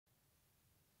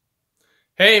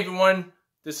Hey everyone,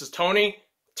 this is Tony,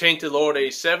 Tainted Lord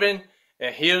 87,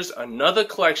 and here's another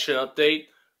collection update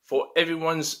for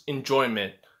everyone's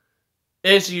enjoyment.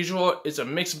 As usual, it's a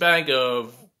mixed bag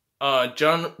of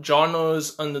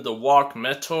genres under the rock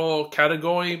metal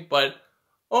category, but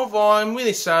overall I'm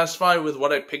really satisfied with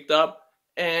what I picked up,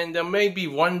 and there may be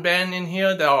one band in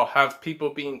here that I'll have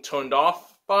people being turned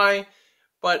off by,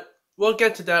 but we'll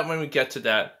get to that when we get to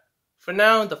that. For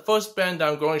now, the first band that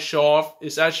I'm going to show off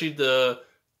is actually the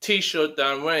t-shirt that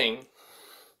I'm wearing.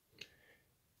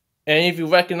 And if you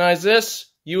recognize this,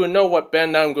 you will know what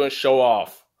band I'm going to show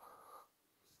off.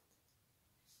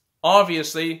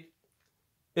 Obviously,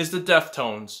 it's the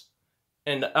Deftones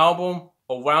and the album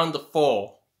Around the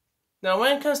Fall. Now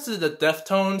when it comes to the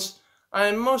Deftones,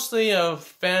 I'm mostly a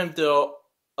fan of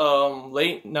the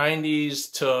late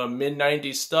 90s to mid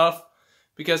 90s stuff,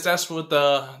 because that's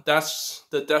the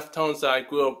Deftones that I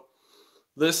grew up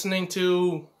listening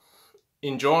to,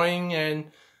 enjoying,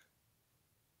 and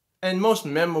most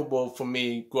memorable for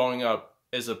me growing up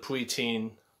as a preteen.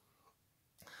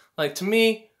 Like, to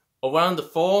me, Around the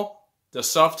Fall, the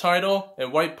subtitle,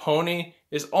 and White Pony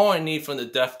is all I need from the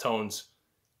Deftones.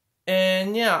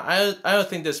 And yeah, I don't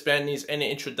think this band needs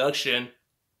any introduction.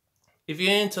 If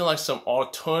you're into like some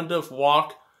alternative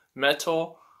rock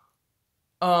metal,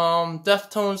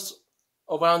 Deftones,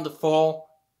 Around the Fall,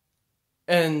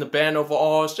 and the band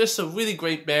overall is just a really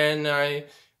great band. I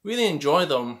really enjoy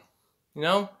them, you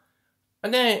know? I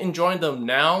didn't enjoy them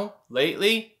now,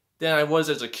 lately, than I was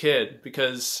as a kid,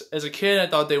 because as a kid I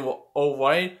thought they were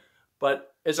alright,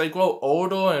 but as I grow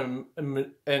older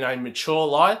and I mature a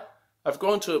lot, I've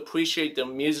grown to appreciate their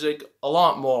music a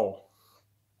lot more.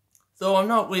 Though I'm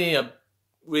not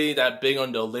really that big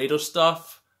on the later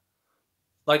stuff.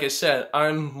 Like I said,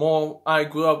 I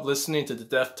grew up listening to the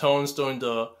Deftones during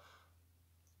the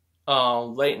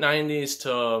late 90s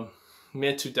to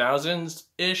mid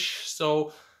 2000s-ish,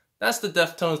 so that's the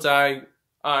Deftones that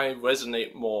I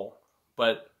resonate more.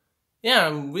 But yeah,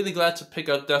 I'm really glad to pick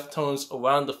up Deftones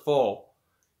Around the Fall.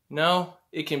 You know,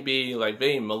 it can be like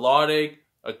very melodic,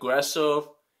 aggressive,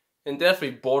 and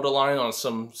definitely borderline on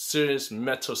some serious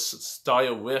metal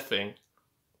style riffing.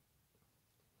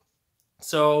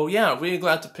 So yeah, really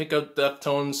glad to pick up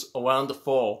Deftones Around the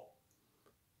Fall.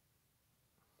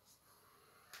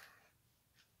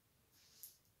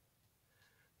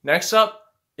 Next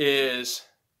up is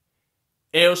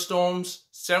Alestorm's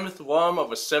Seventh Rum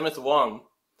of a Seventh Rum.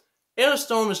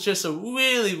 Alestorm is just a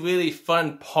really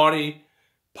fun party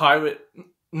pirate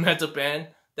metal band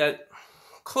that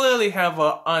clearly have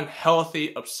an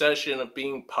unhealthy obsession of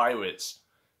being pirates.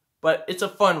 But it's a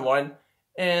fun one,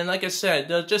 and like I said,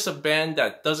 they're just a band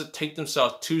that doesn't take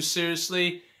themselves too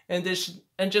seriously and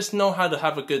just know how to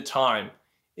have a good time.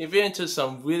 If you're into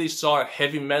some really solid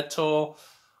heavy metal,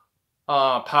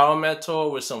 power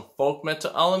metal with some folk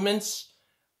metal elements,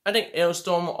 I think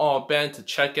Alestorm are a band to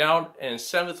check out, and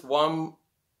Seventh Rum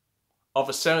of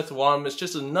a Seventh Rum is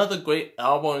just another great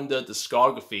album in their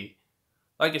discography.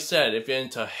 Like I said, if you're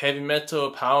into heavy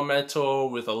metal, power metal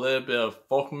with a little bit of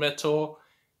folk metal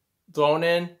thrown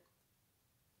in,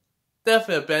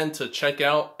 definitely a band to check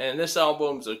out, and this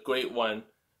album is a great one.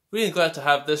 Really glad to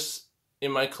have this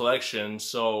in my collection,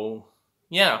 so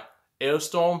yeah.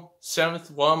 Alestorm, Seventh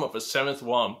Rum of a Seventh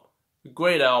Rum. A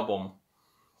great album.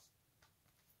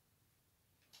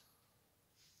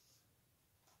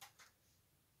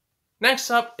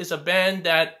 Next up is a band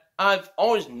that I've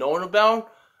always known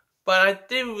about, but I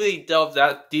didn't really delve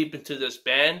that deep into this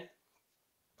band.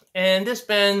 And this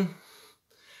band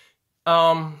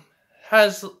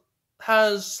has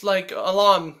like a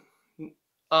lot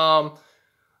of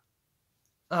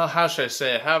how should I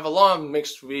say it? Have a lot of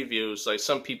mixed reviews. Like,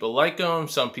 some people like them,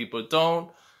 some people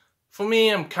don't. For me,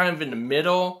 I'm kind of in the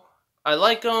middle. I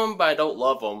like them, but I don't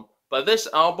love them. But this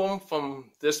album from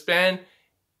this band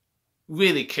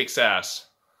really kicks ass.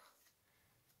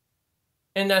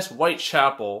 And that's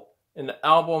Whitechapel. And the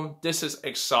album, This is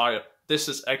Exile. This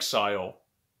is Exile.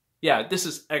 Yeah, This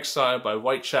is Exile by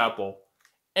Whitechapel.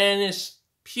 And it's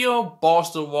pure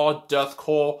balls-to-the-wall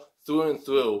deathcore through and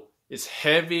through. It's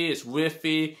heavy, it's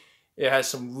riffy, it has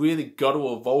some really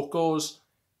guttural vocals,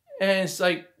 and it's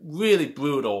like really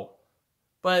brutal.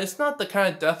 But it's not the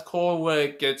kind of deathcore where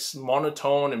it gets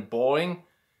monotone and boring.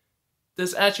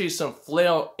 There's actually some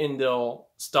flair in the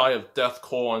style of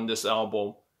deathcore on this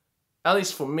album. At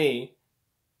least for me.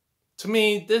 To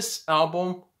me, this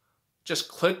album just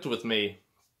clicked with me.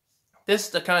 This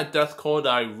is the kind of deathcore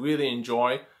that I really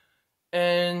enjoy,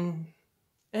 and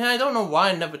I don't know why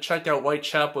I never checked out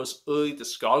Whitechapel's early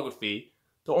discography.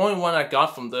 The only one I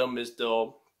got from them is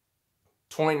the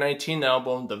 2019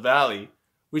 album, The Valley,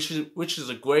 which is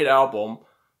a great album.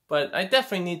 But I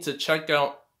definitely need to check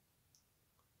out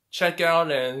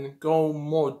and go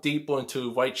more deeper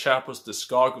into Whitechapel's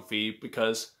discography,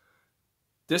 because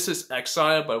This Is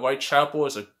Exile by Whitechapel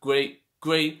is a great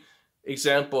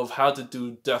example of how to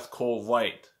do deathcore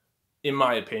right, in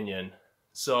my opinion.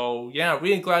 So yeah,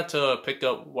 really glad to pick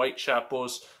up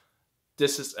Whitechapel's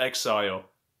This Is Exile,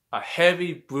 a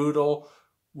heavy, brutal,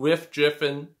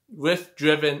 riff-driven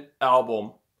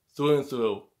album through and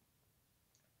through.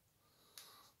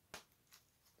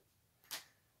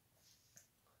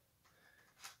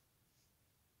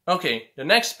 Okay, the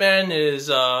next band is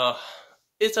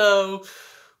it's a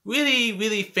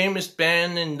really famous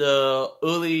band in the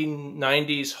early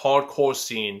 90s hardcore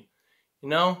scene, you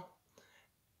know?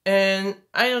 And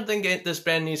I don't think this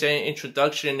band needs any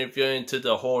introduction if you're into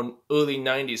the whole early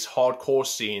 90s hardcore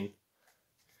scene.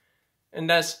 And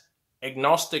that's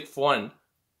Agnostic Front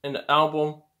and the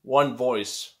album One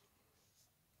Voice.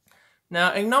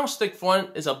 Now, Agnostic Front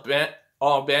is a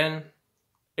band.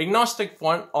 Agnostic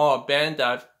Front are a band that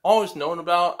I've always known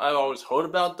about. I've always heard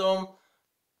about them,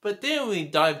 but didn't really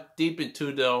dive deep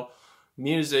into their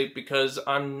music because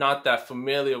I'm not that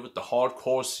familiar with the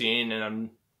hardcore scene,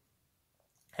 and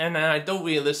I don't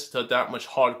really listen to that much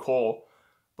hardcore.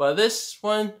 But this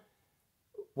one,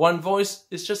 One Voice,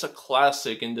 is just a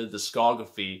classic in the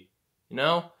discography. You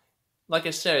know, like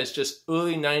I said, it's just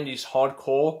early 90s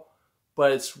hardcore,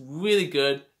 but it's really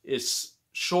good. It's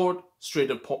short, straight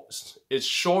to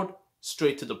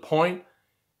the point,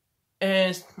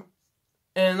 and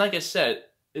like I said,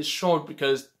 it's short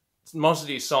because most of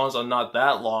these songs are not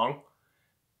that long.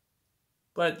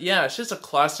 But yeah, it's just a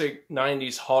classic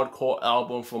 90s hardcore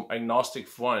album from Agnostic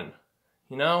Front.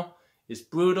 You know, it's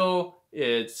brutal.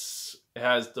 It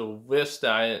has the riffs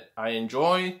that I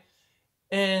enjoy,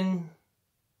 and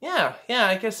yeah.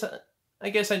 I guess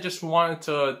I just wanted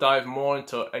to dive more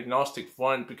into Agnostic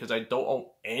Front because I don't own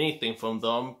anything from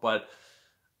them, but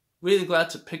really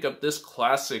glad to pick up this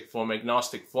classic from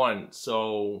Agnostic Front.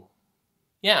 So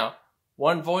yeah,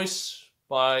 One Voice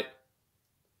by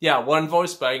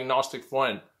Agnostic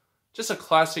Front. Just a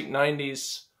classic early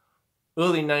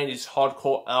 90s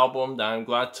hardcore album that I'm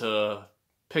glad to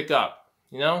pick up,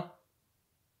 you know?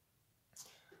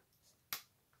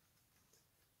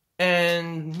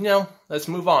 And, you know, let's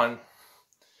move on.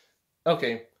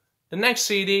 Okay, the next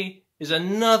CD is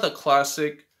another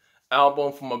classic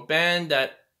album from a band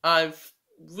that I've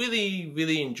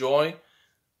really enjoy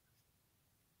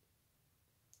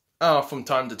from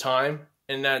time to time,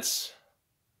 and that's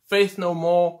Faith No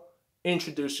More,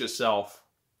 Introduce Yourself.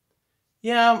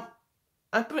 Yeah,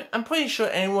 I'm pretty sure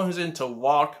anyone who's into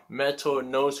rock, metal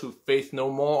knows who Faith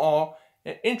No More are,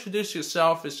 and Introduce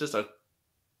Yourself is just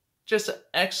an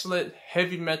excellent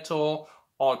heavy metal,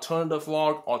 alternative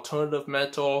rock, alternative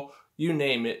metal, you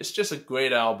name it. It's just a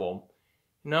great album.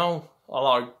 You know, a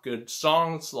lot of good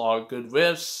songs, a lot of good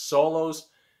riffs, solos,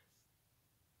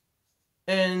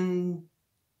 and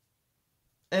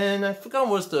I forgot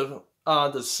what's the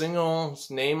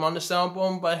singer's name on this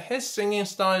album, but his singing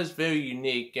style is very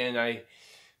unique, and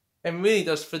really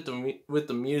does fit with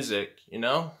the music, you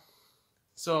know.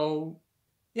 So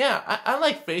yeah, I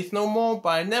like Faith No More, but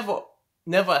I never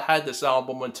had this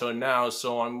album until now,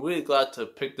 so I'm really glad to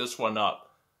pick this one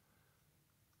up.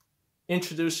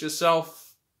 Introduce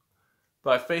Yourself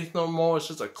by Faith No More is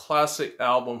just a classic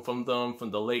album from them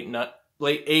from the late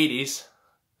 80s.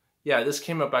 Yeah, this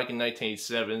came out back in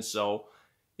 1987, so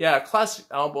yeah, a classic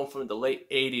album from the late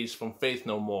 80s from Faith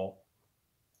No More.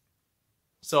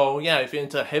 So yeah, if you're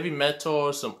into heavy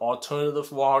metal, some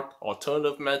alternative rock,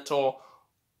 alternative metal,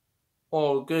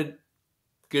 or good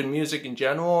music in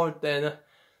general, then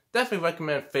definitely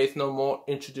recommend Faith No More,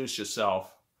 Introduce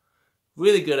Yourself.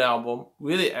 Really good album,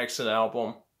 really excellent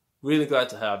album, really glad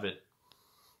to have it.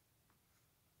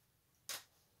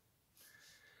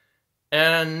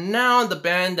 And now the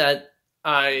band that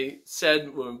I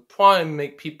said would probably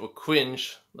make people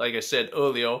cringe, like I said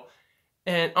earlier,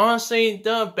 and honestly,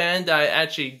 they're a band that I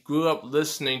actually grew up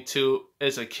listening to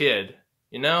as a kid,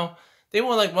 you know? They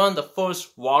were like one of the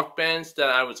first rock bands that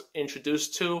I was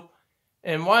introduced to,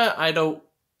 and while I don't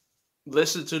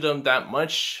listen to them that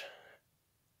much,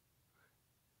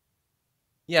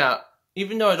 yeah,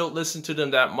 even though I don't listen to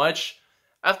them that much,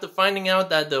 after finding out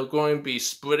that they're going to be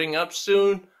splitting up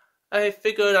soon, I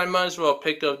figured I might as well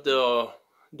pick up the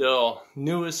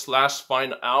newest Last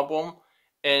Final album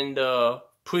and the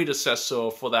predecessor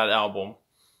for that album.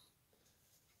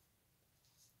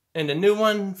 And the new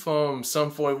one from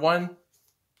Sum 41,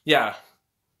 yeah,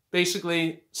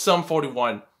 basically Sum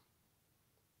 41.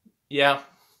 Yeah,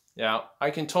 I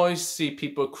can totally see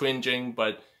people cringing,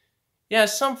 but yeah,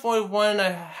 Sum 41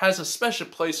 has a special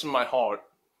place in my heart.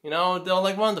 You know, they're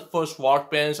like one of the first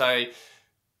rock bands I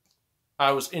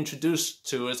was introduced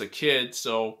to as a kid.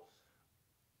 So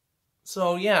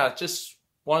yeah, just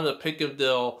wanted to pick up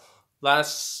the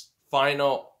last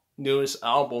final newest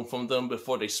album from them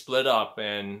before they split up,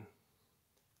 and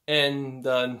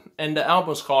the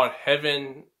album's called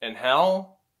Heaven and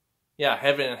Hell. Yeah,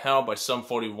 Heaven and Hell by Sum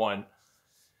 41.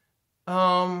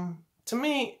 To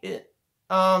me,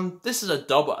 this is a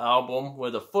double album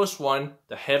where the first one,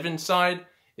 the Heaven side,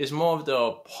 is more of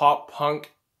the pop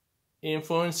punk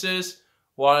influences,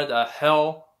 while the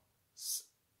Hell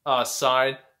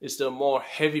side is the more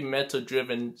heavy metal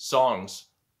driven songs.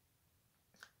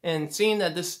 And seeing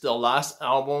that this is the last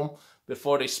album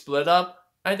before they split up,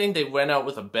 I think they went out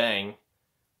with a bang.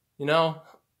 You know,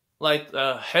 like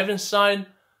the Heaven side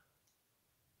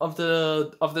of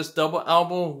this double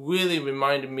album really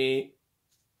reminded me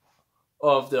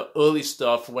of the early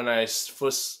stuff when I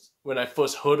first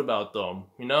heard about them,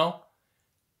 you know?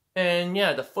 And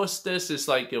yeah, the first disc is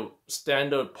like a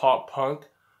standard pop punk,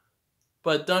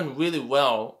 but done really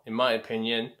well in my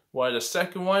opinion. While the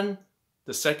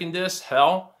second disc,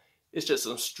 Hell, is just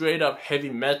some straight up heavy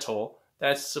metal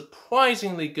that's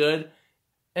surprisingly good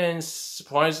and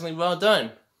surprisingly well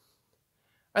done.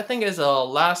 I think as a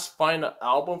last final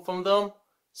album from them,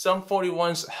 Sum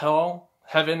 41's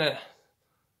Heaven and...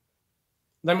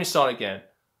 Let me start again.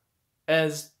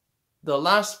 As the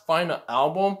last final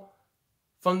album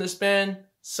from this band,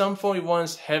 Sum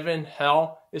 41's Heaven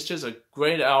Hell is just a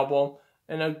great album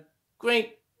and a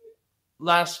great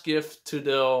last gift to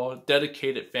the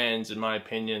dedicated fans in my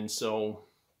opinion. So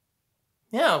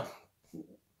yeah.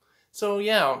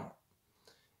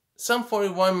 Sum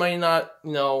 41 might not,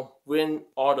 win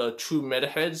all the true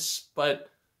metalheads, but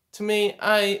to me,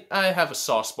 I have a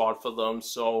soft spot for them.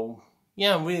 So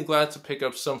yeah, I'm really glad to pick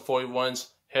up Sum 41's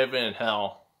Heaven and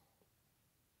Hell.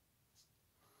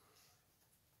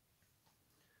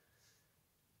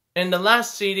 And the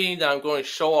last CD that I'm going to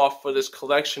show off for this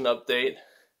collection update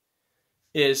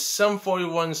is Sum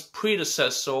 41's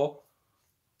predecessor,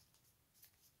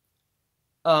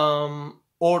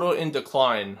 Order in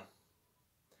Decline.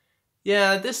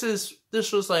 Yeah, this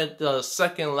was like the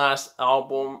second last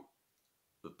album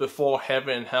before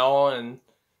Heaven and Hell,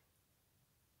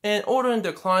 and Order in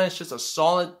Decline is just a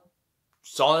solid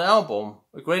album.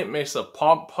 A great mix of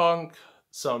pop punk,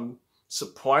 some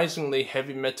surprisingly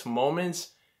heavy metal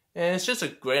moments, and it's just a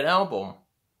great album.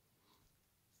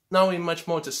 Not really much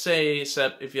more to say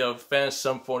except if you're a fan of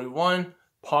Sum 41,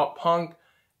 pop punk,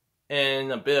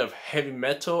 and a bit of heavy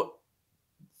metal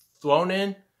thrown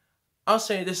in, I'll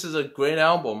say this is a great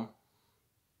album.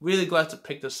 Really glad to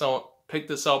pick this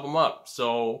album up.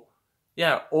 So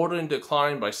yeah, Order in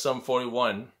Decline by Sum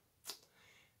 41.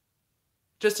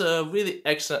 Just a really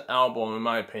excellent album in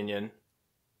my opinion.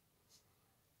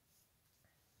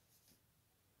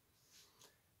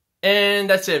 And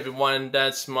that's it everyone,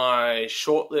 that's my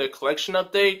short-lived collection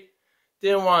update.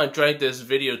 Didn't want to drag this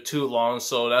video too long,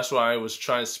 so that's why I was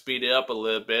trying to speed it up a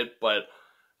little bit, but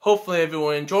hopefully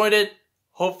everyone enjoyed it.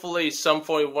 Hopefully Sum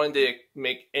 41 didn't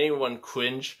make anyone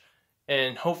cringe,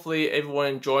 and hopefully everyone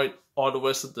enjoyed all the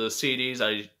rest of the CDs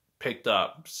I picked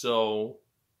up. So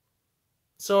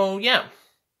yeah,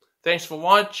 thanks for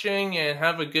watching, and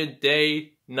have a good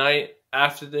day, night,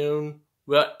 afternoon,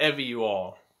 wherever you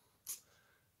are.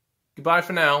 Goodbye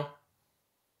for now.